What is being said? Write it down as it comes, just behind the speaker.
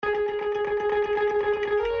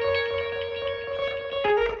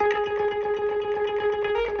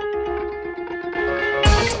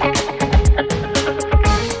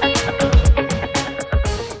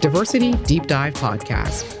Diversity Deep Dive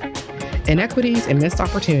Podcast. Inequities and missed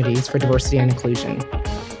opportunities for diversity and inclusion.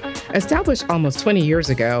 Established almost 20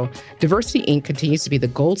 years ago, Diversity Inc. continues to be the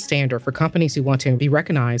gold standard for companies who want to be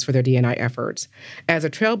recognized for their D&I efforts. As a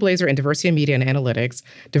trailblazer in diversity in media and analytics,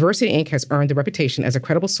 Diversity Inc. has earned the reputation as a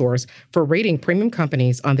credible source for rating premium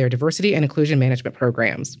companies on their diversity and inclusion management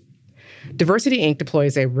programs. Diversity Inc.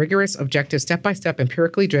 deploys a rigorous, objective, step-by-step,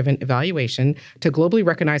 empirically driven evaluation to globally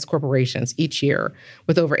recognized corporations each year,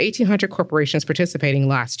 with over 1,800 corporations participating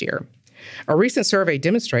last year. A recent survey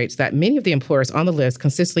demonstrates that many of the employers on the list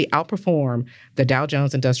consistently outperform the Dow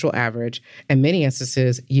Jones Industrial Average in many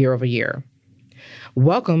instances year over year.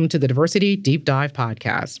 Welcome to the Diversity Deep Dive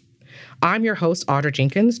Podcast. I'm your host, Audra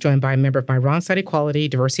Jenkins, joined by a member of my Randstad Equality,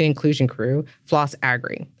 Diversity, and Inclusion crew, Floss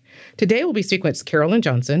Agri. Today, we'll be speaking with Carolyn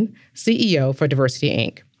Johnson, CEO for Diversity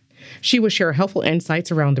Inc. She will share helpful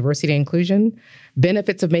insights around diversity and inclusion,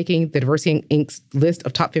 benefits of making the Diversity Inc.'s list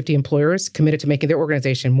of top 50 employers committed to making their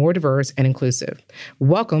organization more diverse and inclusive.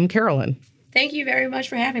 Welcome, Carolyn. Thank you very much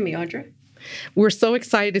for having me, Audra. We're so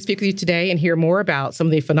excited to speak with you today and hear more about some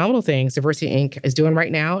of the phenomenal things Diversity Inc. is doing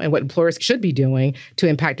right now and what employers should be doing to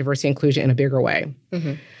impact diversity and inclusion in a bigger way.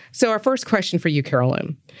 Mm-hmm. So our first question for you,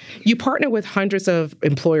 Carolyn. You partner with hundreds of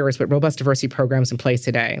employers with robust diversity programs in place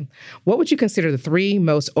today. What would you consider the three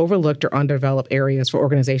most overlooked or undeveloped areas for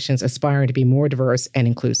organizations aspiring to be more diverse and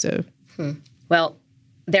inclusive? Well,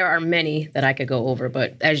 there are many that I could go over,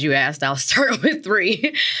 but as you asked, I'll start with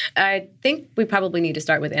three. I think we probably need to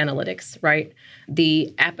start with analytics, right?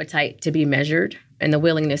 The appetite to be measured and the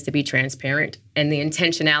willingness to be transparent and the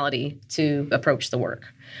intentionality to approach the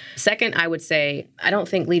work. Second, I would say I don't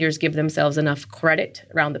think leaders give themselves enough credit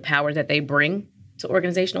around the power that they bring to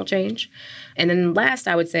organizational change. And then last,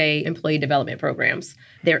 I would say employee development programs.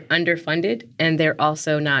 They're underfunded and they're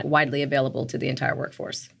also not widely available to the entire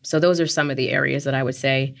workforce. So those are some of the areas that I would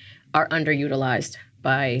say are underutilized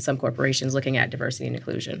by some corporations looking at diversity and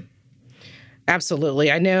inclusion.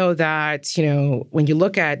 Absolutely. I know that, when you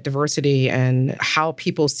look at diversity and how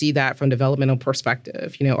people see that from a developmental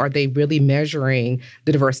perspective, are they really measuring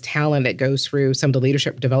the diverse talent that goes through some of the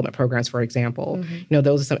leadership development programs, for example? Mm-hmm.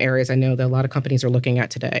 Those are some areas I know that a lot of companies are looking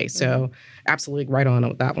at today. So absolutely right on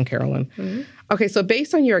with that one, Carolyn. Mm-hmm. Okay, so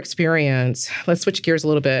based on your experience, let's switch gears a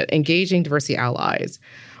little bit. Engaging diversity allies.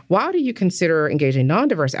 Why do you consider engaging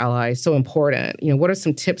non-diverse allies so important? What are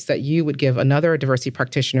some tips that you would give another diversity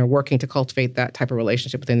practitioner working to cultivate that type of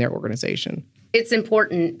relationship within their organization? It's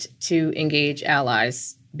important to engage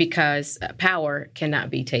allies because power cannot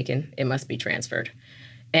be taken. It must be transferred.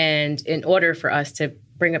 And in order for us to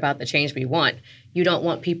bring about the change we want, you don't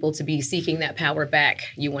want people to be seeking that power back.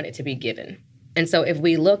 You want it to be given. And so if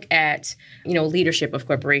we look at, leadership of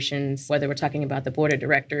corporations, whether we're talking about the board of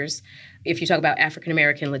directors, if you talk about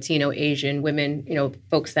African-American, Latino, Asian women,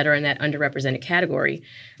 folks that are in that underrepresented category,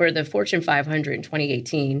 for the Fortune 500 in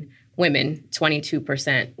 2018, women,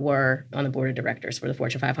 22% were on the board of directors for the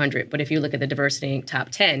Fortune 500. But if you look at the Diversity Inc. top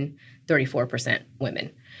 10, 34%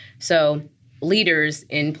 women. So leaders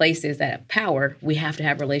in places that have power, we have to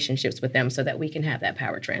have relationships with them so that we can have that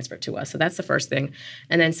power transferred to us. So that's the first thing.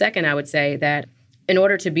 And then second, I would say that in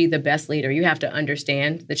order to be the best leader, you have to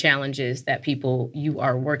understand the challenges that people you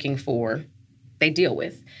are working for, they deal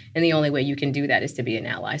with. And the only way you can do that is to be an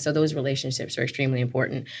ally. So those relationships are extremely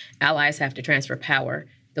important. Allies have to transfer power.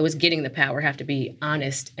 Those getting the power have to be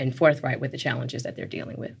honest and forthright with the challenges that they're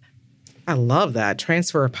dealing with. I love that,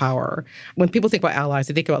 transfer of power. When people think about allies,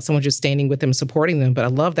 they think about someone just standing with them, supporting them. But I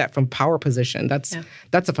love that from power position. That's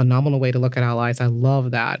a phenomenal way to look at allies. I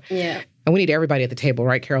love that. Yeah. And we need everybody at the table,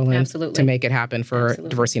 right, Carolyn? Absolutely. To make it happen for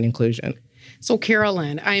diversity and inclusion. So,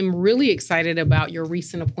 Carolyn, I'm really excited about your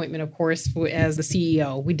recent appointment, of course, as the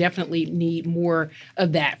CEO. We definitely need more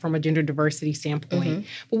of that from a gender diversity standpoint. Mm-hmm.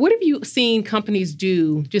 But what have you seen companies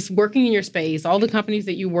do, just working in your space, all the companies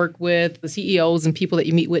that you work with, the CEOs and people that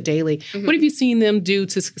you meet with daily, what have you seen them do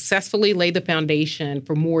to successfully lay the foundation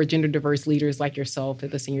for more gender diverse leaders like yourself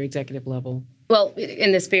at the senior executive level? Well,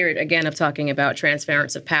 in the spirit, again, of talking about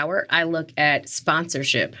transference of power, I look at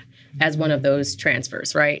sponsorship as one of those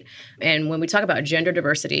transfers, right? And when we talk about gender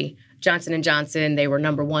diversity, Johnson & Johnson, they were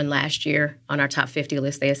number one last year on our top 50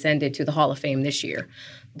 list. They ascended to the Hall of Fame this year.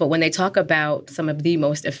 But when they talk about some of the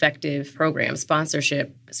most effective programs,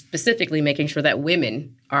 sponsorship specifically making sure that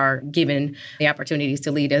women are given the opportunities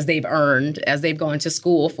to lead as they've earned, as they've gone to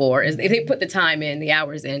school for, as they put the time in, the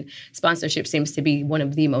hours in. Sponsorship seems to be one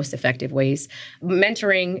of the most effective ways.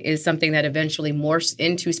 Mentoring is something that eventually morphs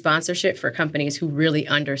into sponsorship for companies who really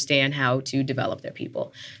understand how to develop their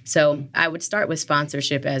people. So I would start with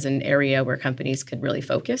sponsorship as an area where companies could really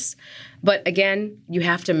focus. But again, you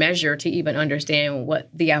have to measure to even understand what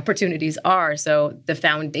the opportunities are. So the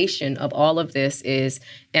foundation of all of this is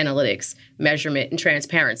analytics, measurement, and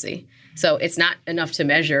transparency. So it's not enough to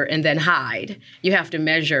measure and then hide. You have to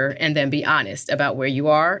measure and then be honest about where you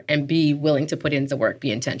are and be willing to put in the work,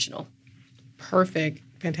 be intentional. Perfect.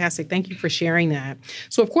 Fantastic. Thank you for sharing that.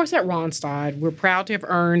 So, of course, at Randstad, we're proud to have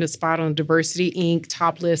earned a spot on Diversity Inc.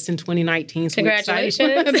 top list in 2019. So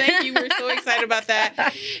congratulations. Thank you. We're so excited about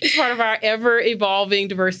that. It's part of our ever-evolving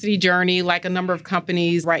diversity journey, like a number of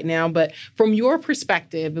companies right now. But from your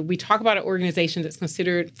perspective, if we talk about an organization that's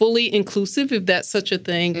considered fully inclusive, if that's such a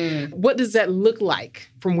thing, what does that look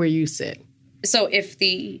like from where you sit? So if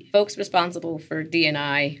the folks responsible for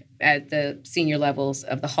D&I at the senior levels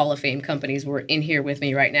of the Hall of Fame companies were in here with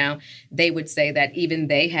me right now, they would say that even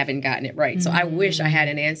they haven't gotten it right. So I wish I had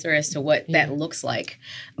an answer as to what that looks like.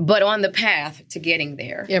 But on the path to getting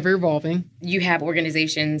there, ever evolving, you have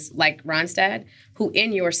organizations like Randstad, who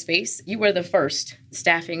in your space, you were the first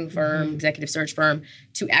staffing firm, executive search firm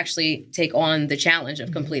to actually take on the challenge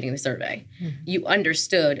of completing the survey. You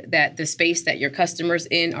understood that the space that your customers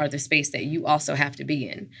in are the space that you also have to be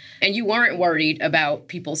in. And you weren't worried about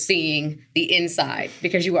people seeing the inside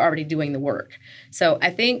because you were already doing the work. So I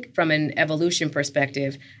think from an evolution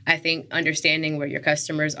perspective, I think understanding where your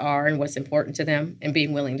customers are and what's important to them and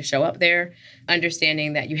being willing to show up there,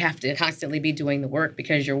 understanding that you have to constantly be doing the work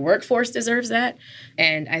because your workforce deserves that.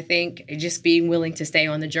 And I think just being willing to stay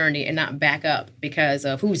on the journey and not back up because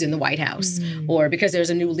of who's in the White House or because there's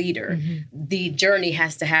a new leader. The journey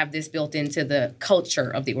has to have this built into the culture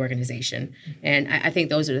of the organization. And I think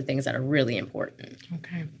those are the things that are really important.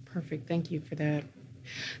 Okay, perfect. Thank you for that.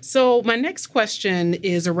 So my next question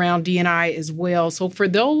is around D&I as well. So for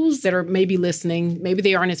those that are maybe listening, maybe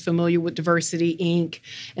they aren't as familiar with Diversity Inc.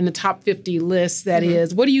 and the top 50 list that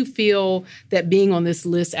is, what do you feel that being on this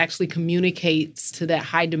list actually communicates to that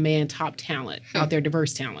high demand top talent out there,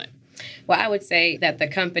 diverse talent? Well, I would say that the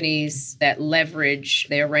companies that leverage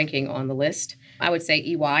their ranking on the list, I would say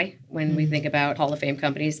EY, when we think about Hall of Fame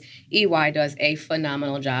companies. EY does a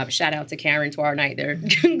phenomenal job. Shout out to Karen Twarnight, their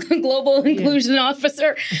global inclusion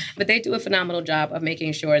officer. But they do a phenomenal job of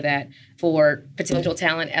making sure that for potential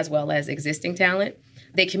talent as well as existing talent,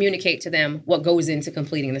 they communicate to them what goes into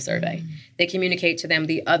completing the survey. They communicate to them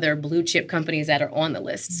the other blue chip companies that are on the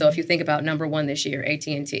list. So if you think about number one this year,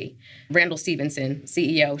 AT&T, Randall Stevenson,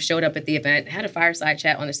 CEO, showed up at the event, had a fireside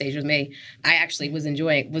chat on the stage with me. I actually was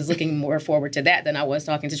looking more forward to that than I was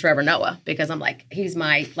talking to Trevor Noah, because I'm like, he's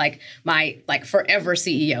my forever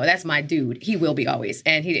CEO. That's my dude. He will be always.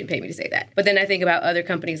 And he didn't pay me to say that. But then I think about other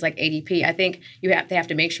companies like ADP. I think they have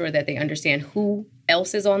to make sure that they understand who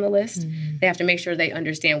else is on the list. They have to make sure they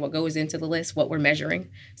understand what goes into the list, what we're measuring.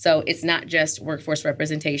 So it's not just workforce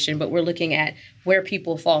representation, but we're looking at where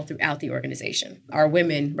people fall throughout the organization. Are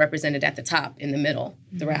women represented at the top, in the middle,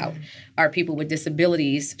 throughout? Are people with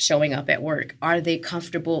disabilities showing up at work? Are they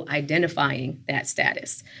comfortable identifying that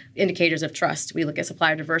status? Indicators of trust. We look at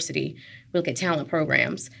supplier diversity. We look at talent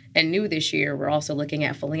programs. And new this year, we're also looking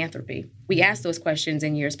at philanthropy. We asked those questions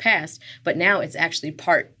in years past, but now it's actually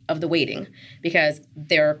part of the weighting because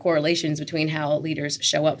there are correlations between how leaders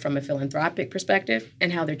show up from a philanthropic perspective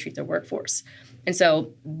and how they treat their workforce. And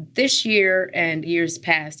so this year and years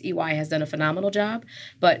past, EY has done a phenomenal job,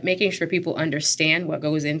 but making sure people understand what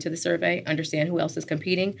goes into the survey, understand who else is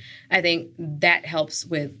competing, I think that helps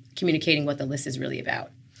with communicating what the list is really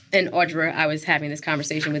about. And Audra, I was having this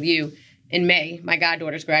conversation with you. In May, my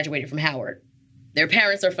goddaughters graduated from Howard. Their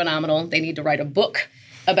parents are phenomenal. They need to write a book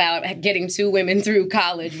about getting two women through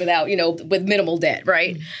college with minimal debt,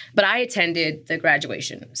 right? But I attended the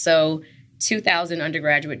graduation. So 2,000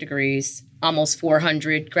 undergraduate degrees, almost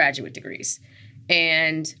 400 graduate degrees.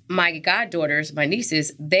 And my goddaughters, my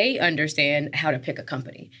nieces, they understand how to pick a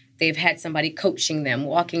company. They've had somebody coaching them,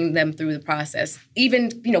 walking them through the process,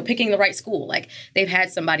 even, picking the right school. Like, they've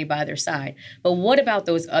had somebody by their side. But what about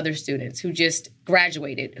those other students who just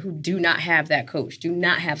graduated, who do not have that coach, do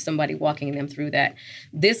not have somebody walking them through that?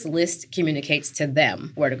 This list communicates to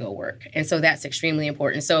them where to go work. And so that's extremely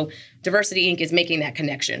important. So Diversity Inc. is making that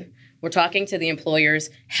connection. We're talking to the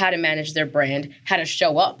employers how to manage their brand, how to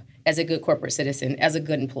show up as a good corporate citizen, as a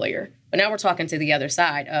good employer. But now we're talking to the other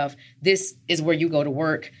side of, this is where you go to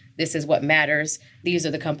work. This is what matters. These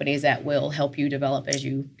are the companies that will help you develop as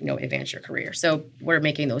you advance your career. So we're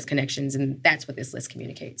making those connections, and that's what this list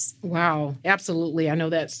communicates. Wow, absolutely. I know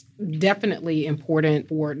that's definitely important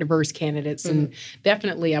for diverse candidates. And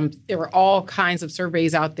definitely there are all kinds of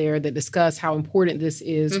surveys out there that discuss how important this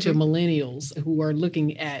is to millennials who are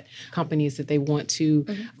looking at companies that they want to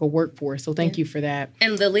go work for. So thank you for that.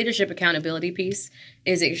 And the leadership accountability piece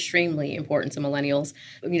is extremely important to millennials.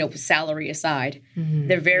 Salary aside,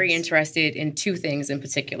 they're very interested in two things in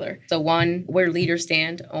particular. So one, where leaders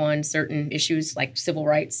stand on certain issues like civil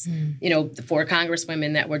rights. The 4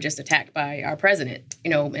 congresswomen that were just attacked by our president,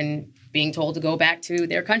 and being told to go back to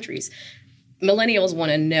their countries. Millennials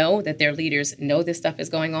want to know that their leaders know this stuff is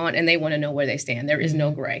going on, and they want to know where they stand. There is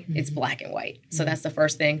no gray. It's black and white. So that's the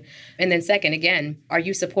first thing. And then second, again, are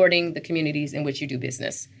you supporting the communities in which you do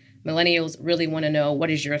business? Millennials really want to know, what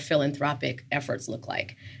does your philanthropic efforts look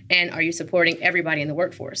like? And are you supporting everybody in the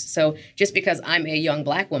workforce? So just because I'm a young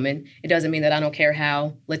black woman, it doesn't mean that I don't care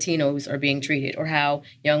how Latinos are being treated or how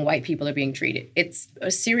young white people are being treated. It's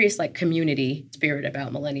a serious community spirit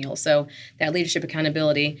about millennials. So that leadership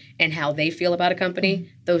accountability and how they feel about a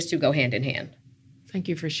company, those two go hand in hand. Thank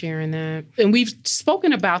you for sharing that. And we've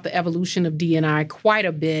spoken about the evolution of D&I quite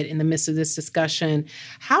a bit in the midst of this discussion.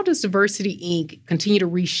 How does Diversity, Inc. continue to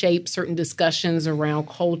reshape certain discussions around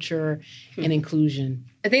culture and inclusion?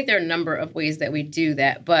 I think there are a number of ways that we do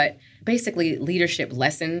that, but basically leadership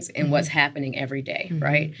lessons in what's happening every day,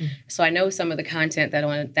 right? So I know some of the content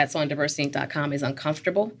that's on diversityinc.com is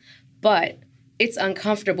uncomfortable, but it's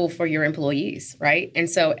uncomfortable for your employees, right? And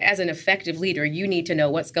so as an effective leader, you need to know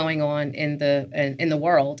what's going on in the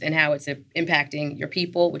world and how it's impacting your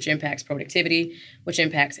people, which impacts productivity, which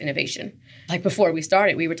impacts innovation. Like before we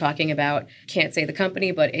started, we were talking about, can't say the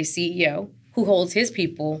company, but a CEO who holds his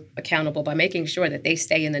people accountable by making sure that they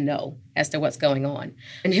stay in the know as to what's going on.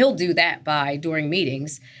 And he'll do that by, during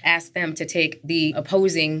meetings, ask them to take the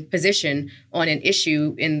opposing position on an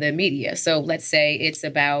issue in the media. So let's say it's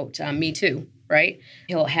about Me Too. Right?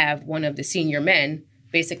 He'll have one of the senior men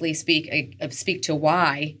basically speak to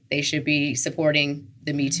why they should be supporting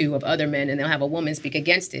the Me Too of other men, and they'll have a woman speak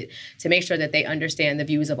against it to make sure that they understand the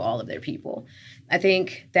views of all of their people. I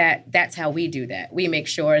think that that's how we do that. We make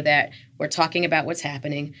sure that we're talking about what's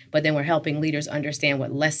happening, but then we're helping leaders understand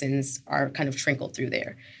what lessons are kind of trickled through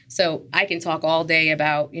there. So I can talk all day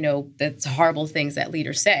about, the horrible things that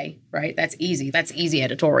leaders say, right? That's easy. That's easy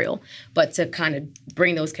editorial. But to kind of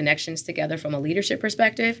bring those connections together from a leadership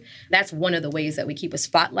perspective, that's one of the ways that we keep a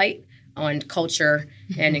spotlight on culture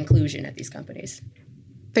and inclusion at these companies.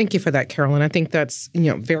 Thank you for that, Carolyn. I think that's,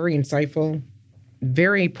 very insightful,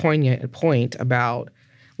 very poignant point about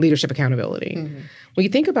leadership accountability. When you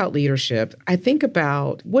think about leadership, I think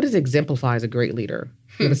about what exemplifies a great leader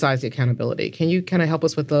besides the accountability. Can you kind of help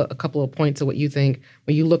us with a couple of points of what you think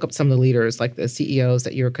when you look up some of the leaders, like the CEOs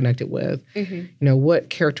that you're connected with? What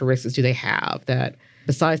characteristics do they have that,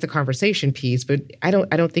 besides the conversation piece, but I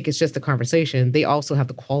don't think it's just the conversation. They also have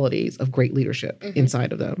the qualities of great leadership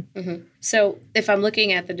inside of them. So if I'm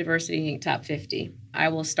looking at the Diversity Inc. Top 50, I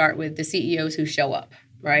will start with the CEOs who show up,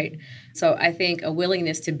 right? So I think a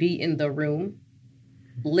willingness to be in the room,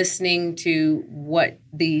 listening to what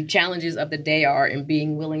the challenges of the day are and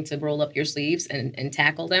being willing to roll up your sleeves and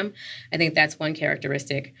tackle them. I think that's one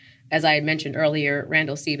characteristic. As I had mentioned earlier,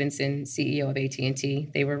 Randall Stephenson, CEO of AT&T,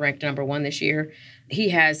 they were ranked number 1 this year. He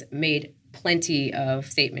has made plenty of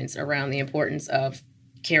statements around the importance of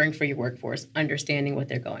caring for your workforce, understanding what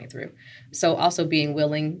they're going through. So also being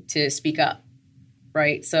willing to speak up,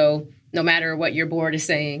 right? So no matter what your board is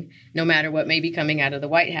saying, no matter what may be coming out of the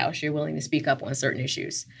White House, you're willing to speak up on certain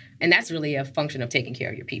issues. And that's really a function of taking care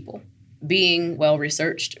of your people. Being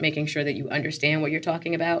well-researched, making sure that you understand what you're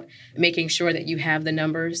talking about, making sure that you have the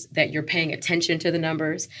numbers, that you're paying attention to the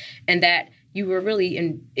numbers, and that you were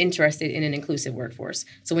really interested in an inclusive workforce.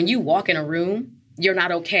 So when you walk in a room, you're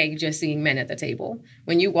not okay just seeing men at the table.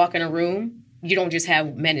 When you walk in a room, you don't just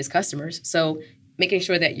have men as customers. So making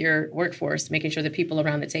sure that your workforce, making sure that people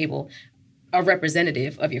around the table are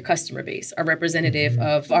representative of your customer base, are representative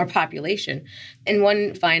of our population. And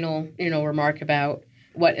one final, remark about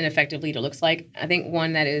what an effective leader looks like. I think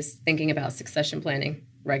one that is thinking about succession planning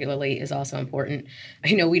regularly is also important.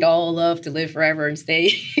 We'd all love to live forever and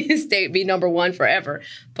be number 1 forever,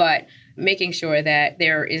 but making sure that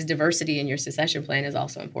there is diversity in your succession plan is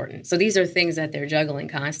also important. So these are things that they're juggling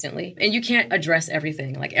constantly. And you can't address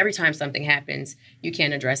everything. Like every time something happens, you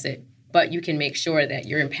can't address it, but you can make sure that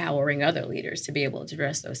you're empowering other leaders to be able to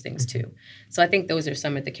address those things too. So I think those are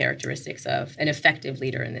some of the characteristics of an effective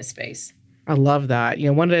leader in this space. I love that.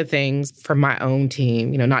 One of the things for my own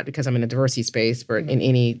team, not because I'm in a diversity space, but in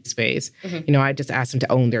any space, I just ask them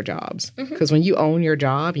to own their jobs. Because when you own your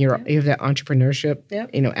job, you have that entrepreneurship,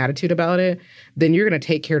 attitude about it, then you're going to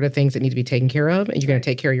take care of the things that need to be taken care of, and you're going to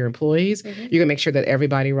take care of your employees. You're going to make sure that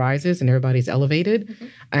everybody rises and everybody's elevated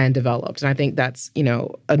and developed. And I think that's,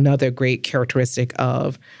 another great characteristic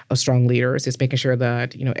of strong leaders is making sure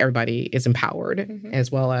that, everybody is empowered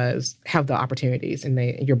as well as have the opportunities, and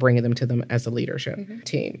you're bringing them to them as a leadership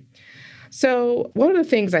team. So one of the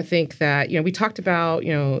things I think that, we talked about,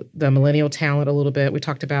 the millennial talent a little bit. We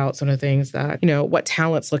talked about some of the things that, what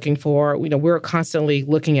talent's looking for. We're constantly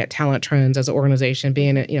looking at talent trends as an organization,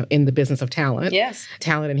 being, in the business of talent. Yes.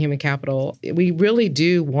 Talent and human capital. We really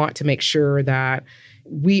do want to make sure that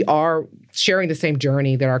we are sharing the same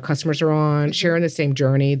journey that our customers are on, sharing the same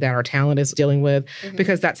journey that our talent is dealing with,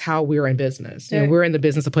 because that's how we're in business. We're in the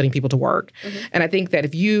business of putting people to work. And I think that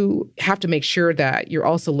if you have to make sure that you're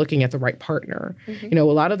also looking at the right partner, a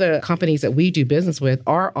lot of the companies that we do business with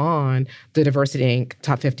are on the Diversity Inc.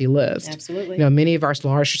 Top 50 list. Absolutely. Many of our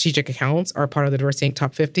large strategic accounts are part of the Diversity Inc.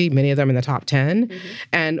 Top 50, many of them in the top 10.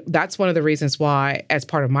 And that's one of the reasons why, as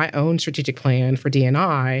part of my own strategic plan for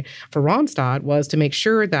D&I, for Randstad, was to make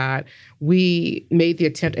sure that we made the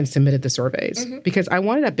attempt and submitted the surveys because I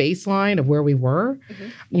wanted a baseline of where we were.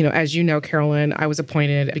 As you know, Carolyn, I was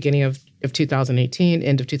appointed at the beginning of 2018,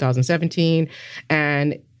 end of 2017,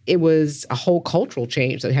 and it was a whole cultural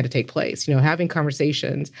change that had to take place, having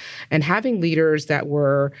conversations and having leaders that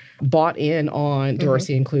were bought in on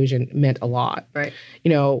diversity and inclusion meant a lot. Right.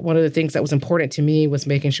 One of the things that was important to me was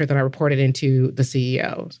making sure that I reported into the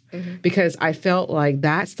CEOs because I felt like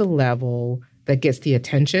that's the level that gets the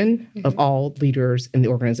attention of all leaders in the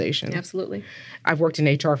organization. Absolutely. I've worked in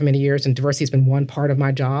HR for many years, and diversity has been one part of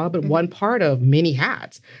my job, but one part of many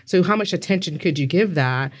hats. So how much attention could you give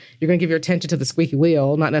that? You're going to give your attention to the squeaky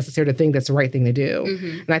wheel, not necessarily the thing that's the right thing to do.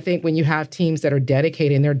 And I think when you have teams that are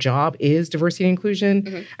dedicated and their job is diversity and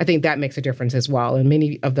inclusion, I think that makes a difference as well. And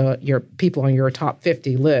many of your people on your top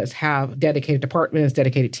 50 list have dedicated departments,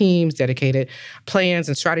 dedicated teams, dedicated plans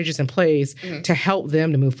and strategies in place to help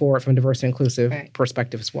them to move forward from a diverse and inclusive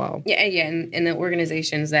perspective as well. Yeah. And the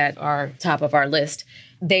organizations that are top of our list,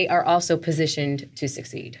 they are also positioned to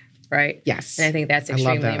succeed, right? Yes. And I think that's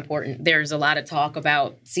extremely important. There's a lot of talk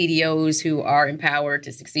about CDOs who are empowered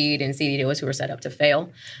to succeed and CDOs who are set up to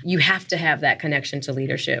fail. You have to have that connection to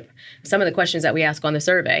leadership. Some of the questions that we ask on the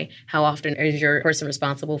survey: how often is your person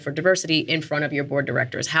responsible for diversity in front of your board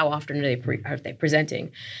directors? How often are they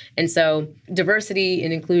presenting? And so diversity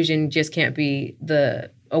and inclusion just can't be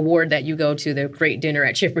the award that you go to the great dinner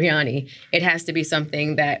at Cipriani. It has to be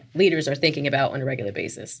something that leaders are thinking about on a regular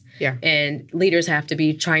basis. Yeah. And leaders have to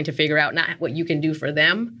be trying to figure out not what you can do for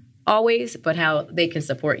them always, but how they can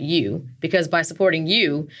support you. Because by supporting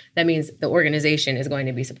you, that means the organization is going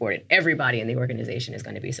to be supported. Everybody in the organization is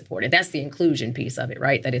going to be supported. That's the inclusion piece of it,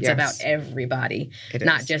 right? That it's about everybody,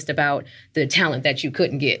 not just about the talent that you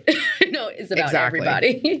couldn't get. No, it's about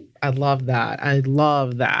everybody. I love that. I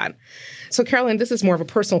love that. So, Carolyn, this is more of a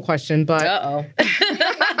personal question, but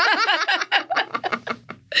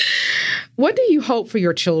what do you hope for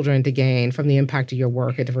your children to gain from the impact of your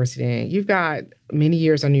work at Diversity Inc.? You've got many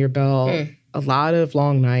years under your belt, a lot of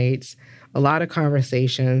long nights, a lot of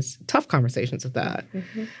conversations, tough conversations at that.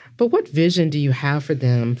 But what vision do you have for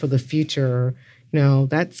them for the future?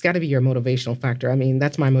 That's got to be your motivational factor. I mean,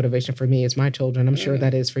 that's my motivation for me as my children. I'm sure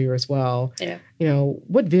that is for you as well. Yeah.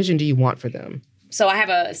 What vision do you want for them? So I have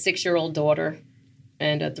a 6-year-old daughter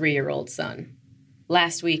and a 3-year-old son.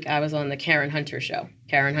 Last week, I was on the Karen Hunter show.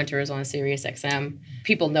 Karen Hunter is on SiriusXM.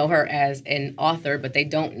 People know her as an author, but they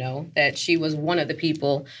don't know that she was one of the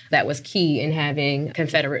people that was key in having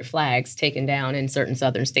Confederate flags taken down in certain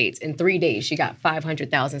southern states. In 3 days, she got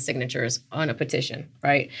 500,000 signatures on a petition,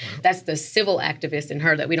 right? Wow. That's the civil activist in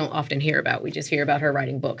her that we don't often hear about. We just hear about her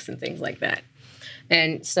writing books and things like that.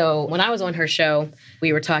 And so when I was on her show,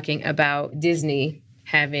 we were talking about Disney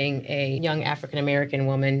having a young African-American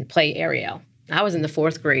woman play Ariel. I was in the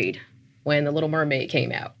 4th grade when The Little Mermaid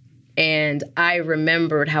came out. And I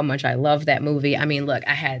remembered how much I loved that movie. I mean, look,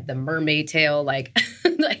 I had the mermaid tail,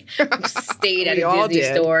 stayed at a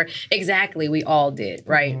Disney store. Exactly, we all did,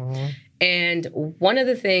 right? Aww. And one of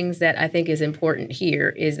the things that I think is important here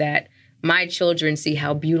is that my children see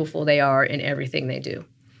how beautiful they are in everything they do.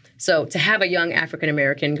 So to have a young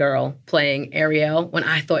African-American girl playing Ariel when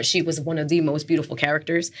I thought she was one of the most beautiful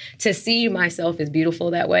characters, to see myself as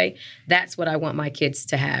beautiful that way, that's what I want my kids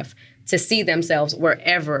to have. To see themselves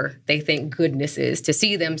wherever they think goodness is, to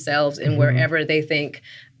see themselves in wherever they think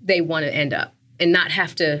they want to end up, and not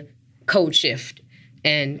have to code shift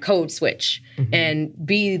and code switch and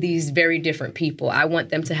be these very different people. I want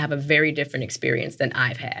them to have a very different experience than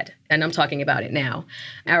I've had. And I'm talking about it now.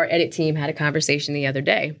 Our edit team had a conversation the other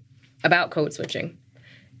day about code switching.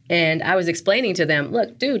 And I was explaining to them,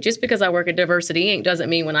 look, dude, just because I work at Diversity Inc. doesn't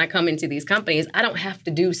mean when I come into these companies, I don't have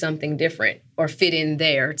to do something different or fit in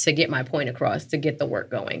there to get my point across, to get the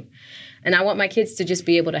work going. And I want my kids to just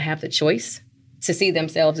be able to have the choice to see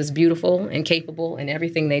themselves as beautiful and capable in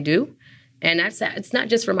everything they do. And it's not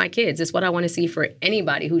just for my kids. It's what I want to see for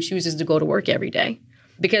anybody who chooses to go to work every day.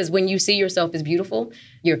 Because when you see yourself as beautiful,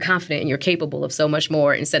 you're confident and you're capable of so much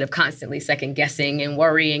more instead of constantly second guessing and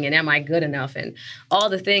worrying and am I good enough? And all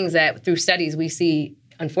the things that through studies we see,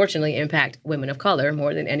 unfortunately, impact women of color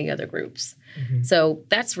more than any other groups. So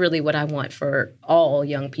that's really what I want for all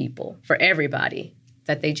young people, for everybody,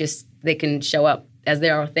 that they can show up as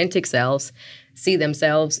their authentic selves, see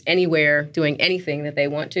themselves anywhere doing anything that they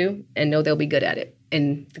want to, and know they'll be good at it.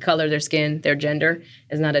 And the color of their skin, their gender,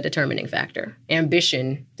 is not a determining factor.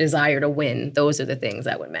 Ambition, desire to win, those are the things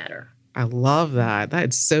that would matter. I love that.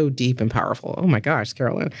 That's so deep and powerful. Oh my gosh,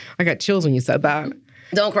 Carolyn. I got chills when you said that.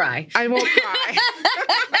 Don't cry. I won't cry.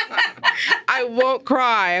 I won't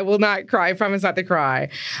cry. I will not cry. I promise not to cry.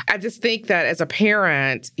 I just think that as a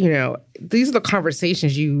parent, these are the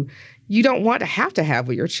conversations you don't want to have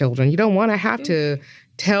with your children. You don't want to have to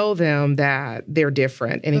tell them that they're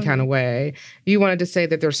different any kind of way. You wanted to say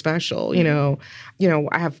that they're special.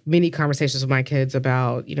 I have many conversations with my kids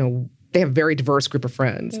about, they have a very diverse group of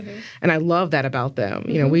friends. And I love that about them.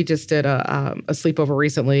 We just did a sleepover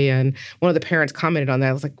recently, and one of the parents commented on that.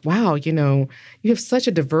 I was like, wow, you have such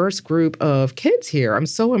a diverse group of kids here. I'm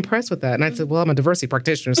so impressed with that. And I said, well, I'm a diversity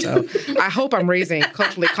practitioner, so I hope I'm raising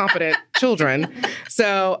culturally competent children.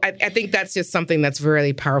 So I think that's just something that's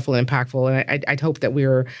very powerful and impactful. And I hope that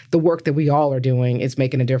the work that we all are doing is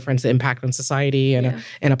making a difference, impact on society in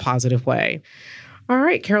a positive way. All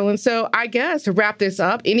right, Carolyn. So I guess to wrap this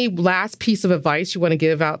up, any last piece of advice you want to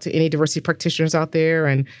give out to any diversity practitioners out there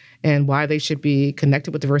and why they should be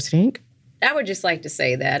connected with Diversity Inc.? I would just like to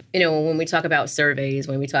say that, when we talk about surveys,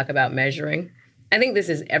 when we talk about measuring, I think this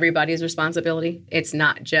is everybody's responsibility. It's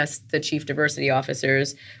not just the chief diversity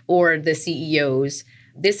officers or the CEOs.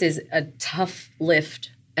 This is a tough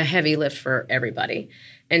lift, a heavy lift for everybody.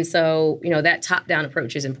 And so, that top-down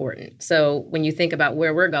approach is important. So when you think about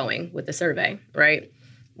where we're going with the survey, right,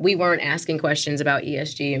 we weren't asking questions about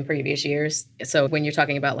ESG in previous years. So when you're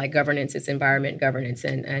talking about like governance, it's environment governance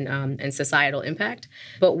and societal impact.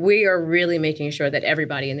 But we are really making sure that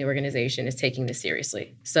everybody in the organization is taking this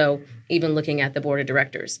seriously. So even looking at the board of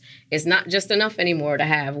directors, it's not just enough anymore to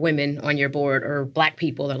have women on your board or Black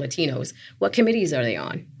people or Latinos. What committees are they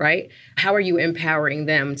on, right? How are you empowering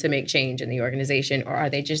them to make change in the organization? Or are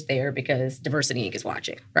they just there because Diversity Inc. is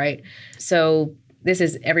watching, right? So this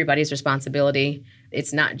is everybody's responsibility.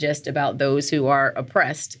 It's not just about those who are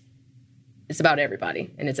oppressed. It's about everybody.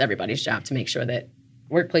 And it's everybody's job to make sure that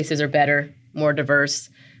workplaces are better, more diverse.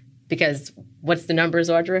 Because what's the numbers,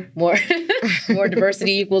 Audra? More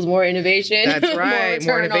diversity equals more innovation. That's right.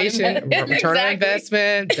 More innovation, more return on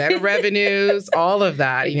investment, better revenues, all of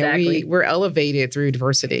that. Exactly. We're elevated through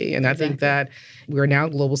diversity. And I think that we're now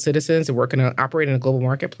global citizens and operate in a global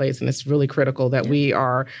marketplace. And it's really critical that we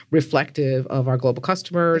are reflective of our global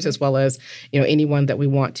customers as well as, anyone that we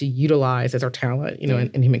want to utilize as our talent,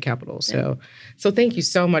 in human capital. So thank you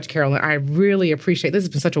so much, Carolyn. I really appreciate this. Has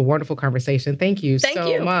been such a wonderful conversation. Thank you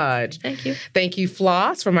so much. Thank you. Thank you,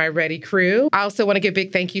 Floss, from my Ready crew. I also want to give a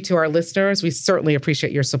big thank you to our listeners. We certainly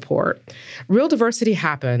appreciate your support. Real diversity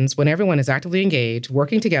happens when everyone is actively engaged,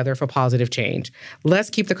 working together for positive change. Let's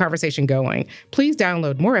keep the conversation going. Please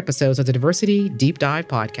download more episodes of the Diversity Deep Dive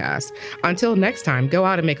podcast. Until next time, go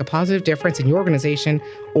out and make a positive difference in your organization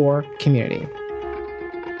or community.